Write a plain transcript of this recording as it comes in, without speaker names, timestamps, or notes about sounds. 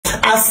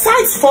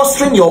aside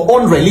fostering your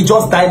own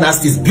religious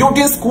dynasties,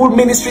 building school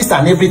ministries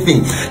and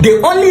everything,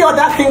 the only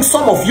other thing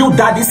some of you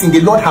daddies in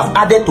the Lord have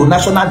added to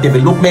national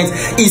development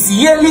is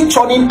yearly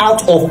churning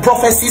out of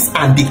prophecies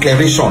and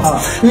declarations.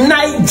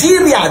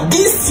 Nigeria,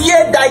 this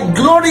year thy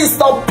glory is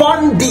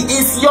upon thee,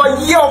 is your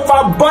year of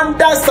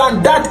abundance,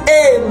 and that,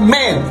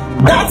 amen.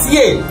 That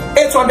year,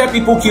 800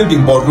 people killed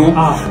in Borno,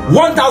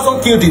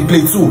 1,000 killed in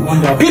Plateau,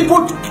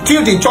 people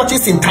killed in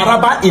churches in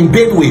Taraba, in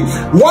Benue,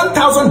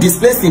 1,000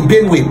 displaced in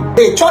Benue,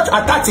 a church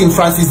attacked in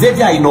Francis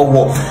Xavier in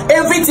Owo,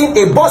 everything,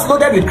 a bus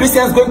loaded with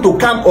Christians going to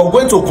camp or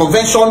going to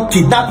convention,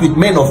 kidnapped with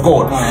men of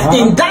God.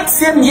 In that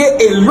same year,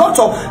 a lot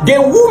of the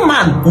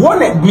woman, one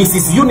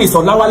Mrs. Eunice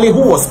Olawale,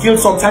 who was killed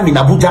sometime in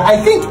Abuja, I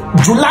think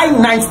July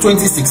 9th,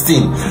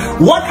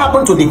 2016. What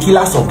happened to the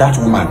killers of that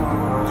woman?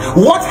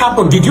 What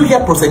happened? Did you hear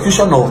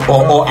prosecution or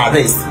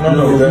arrest?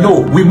 No,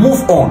 we move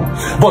on.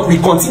 But we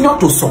continue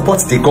to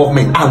support the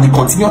government, and we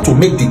continue to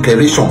make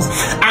declarations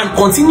and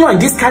continue in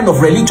this kind of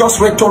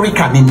religious rhetoric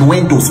and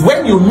innuendos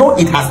when you know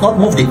it has not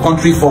moved the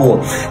country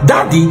forward.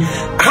 Daddy,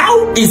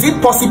 how is it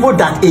possible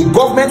that a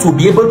government will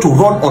be able to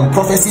run on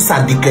prophecies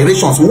and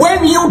declarations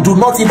when you do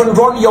not even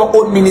run your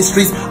own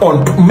ministries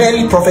on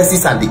merely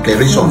prophecies and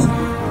declarations?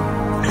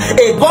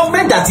 A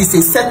government that is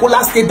a secular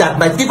state that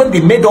might even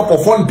be made up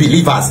of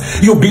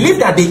unbelievers, you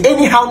believe that the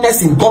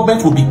anyhowness in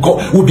government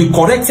will be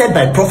corrected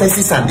by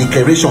prophecies and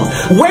declarations.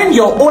 When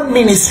your own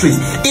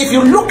ministries, if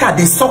you look at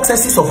the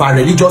successes of our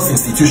religious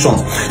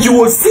institutions, you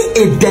will see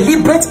a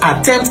deliberate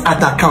attempt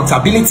at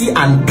accountability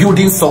and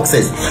building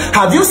success.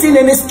 Have you seen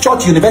any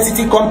church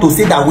university come to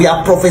say that we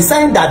are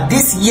prophesying that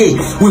this year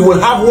we will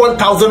have 1,000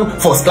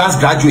 first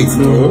class graduates?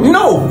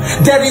 No,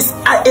 there is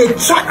a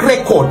track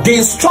record. The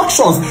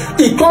instructions,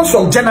 it comes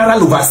from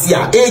general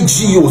overseer,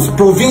 AGOs,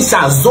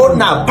 provincial,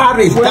 zonal,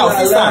 parish, well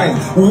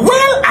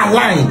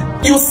aligned.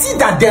 You see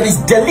that there is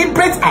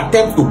deliberate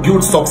attempt to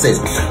build success,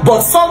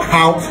 but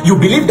somehow you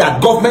believe that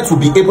government will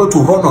be able to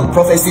run on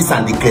prophecies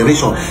and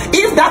declaration.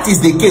 If that is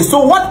the case,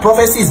 so what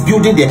prophecy is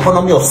building the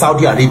economy of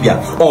Saudi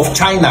Arabia, of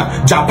China,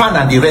 Japan,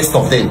 and the rest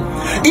of them?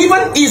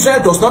 Even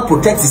Israel does not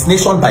protect its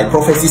nation by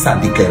prophecies and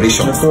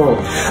declarations.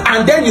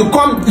 And then you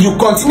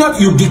continue,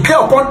 you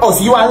declare upon us,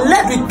 you are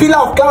led with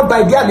pillar of cloud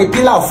by day and a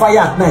pillar of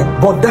fire at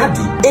night. But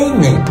daddy,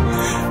 amen.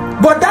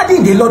 But daddy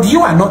in the Lord,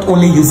 you are not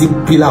only using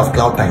pillar of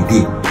cloud by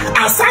day.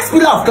 Aside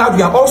pillar of cloud,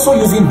 we are also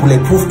using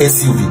bulletproof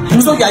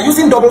SUV. So you are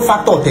using double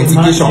factor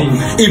authentication.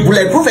 If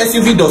bulletproof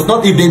SUV does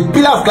not, if the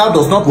pillar of cloud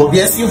does not work, the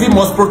SUV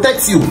must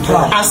protect you.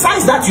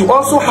 Aside that, you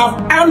also have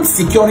armed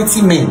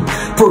security men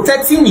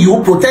protecting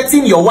you,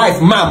 protecting your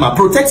wife, mama,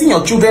 protecting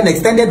your children,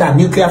 extended and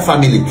nuclear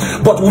family.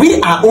 But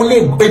we are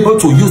only able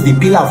to use the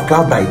pillar of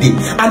cloud by day.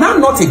 And I'm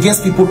not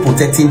against people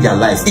protecting their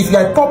lives. If you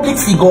are a public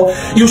figure,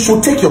 you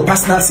should take your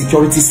personal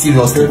security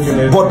seriously.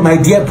 But my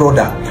dear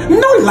brother,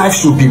 no life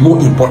should be more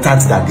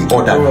important than the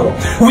other.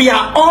 We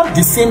are all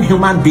the same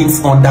human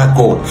beings under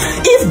God.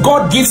 If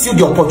God gives you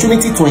the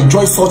opportunity to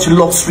enjoy such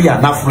luxury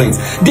and affluence,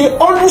 the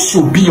honor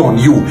should be on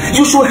you.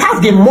 You should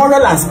have the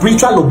moral and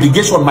spiritual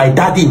obligation, my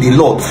daddy in the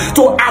Lord,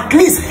 to at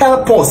least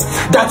help us,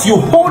 that you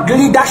hold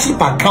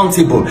leadership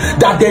accountable,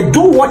 that they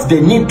do what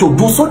they need to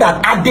do, so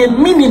that at the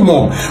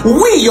minimum,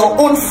 we, your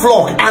own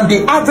flock, and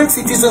the average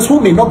citizens who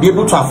may not be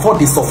able to afford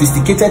the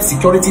sophisticated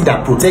security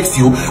that protects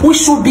you, we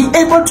should be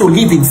able to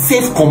live in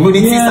safe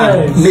communities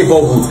and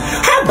neighborhoods.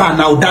 How about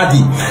now,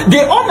 daddy?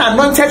 The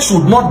unanointed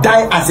should not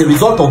die as a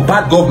result of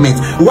bad government,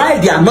 while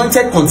the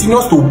anointed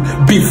continues to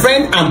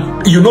befriend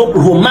and,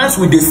 romance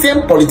with the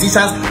same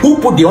politicians who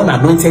put the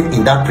unanointed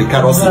in that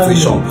precarious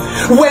situation.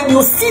 When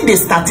you see the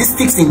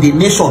statistics in the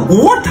nation,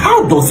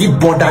 how does it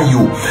bother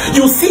you?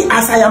 You see,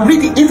 as I am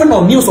reading even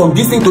on news on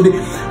this thing today,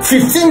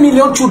 15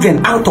 million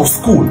children out of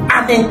school,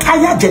 an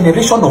entire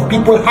generation of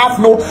people have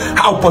no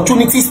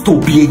opportunities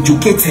to be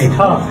educated.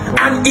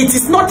 And it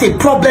is not a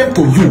problem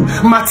to you.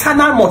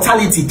 Maternal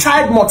mortality,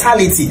 child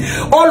mortality,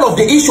 all of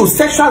the issues,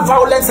 sexual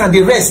violence and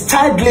the rest,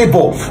 child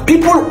labor.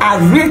 People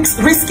are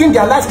risking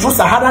their lives through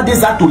Sahara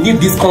Desert to leave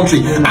this country,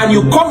 and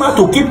you come out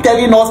to keep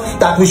telling us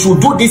that we should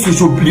do this, we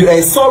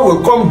should, Saul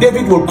will come,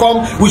 David will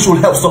come, we should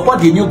help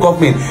support the new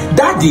government.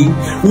 Daddy,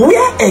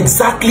 where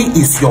exactly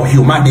is your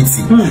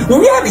humanity?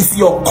 Where is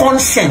your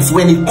conscience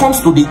when it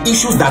comes to the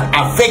issues that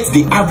affect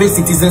the average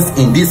citizens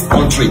in this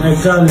country?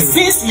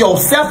 Since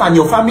yourself and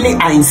your family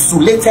are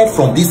insulated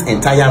from this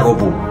entire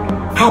rubble.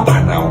 How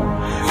about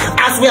now?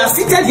 As we are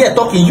seated here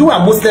talking, you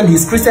are Muslim,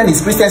 he's Christian,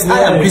 I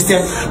am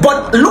Christian.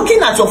 But looking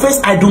at your face,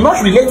 I do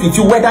not relate with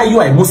you whether you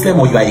are a Muslim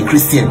or you are a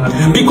Christian.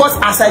 Because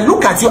as I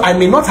look at you, I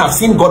may not have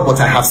seen God, but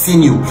I have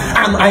seen you.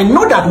 And I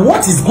know that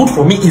what is good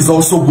for me is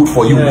also good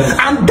for you.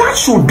 And that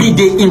should be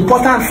the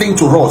important thing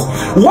to us.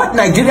 What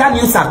Nigerian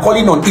youths are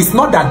calling on is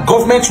not that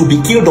government should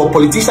be killed or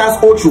politicians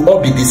should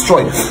all be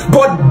destroyed,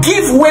 but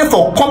give way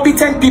for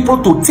competent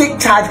people to take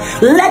charge.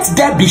 Let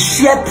there be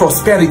shared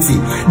prosperity.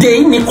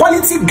 The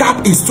inequality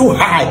gap is too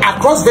high. At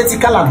across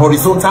vertical and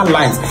horizontal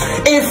lines.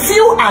 A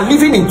few are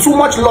living in too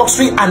much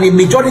luxury and a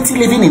majority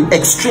living in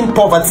extreme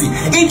poverty.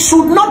 It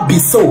should not be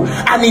so.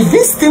 And if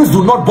these things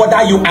do not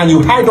bother you and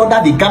you hide under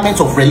the garment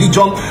of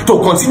religion to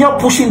continue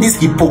pushing this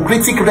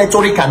hypocritic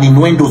rhetoric and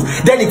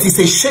innuendos, then it is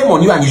a shame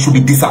on you and you should be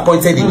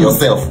disappointed in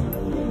yourself.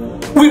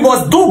 We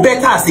must do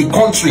better as a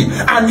country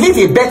and leave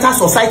a better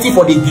society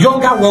for the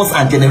younger ones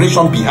and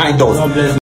generation behind us.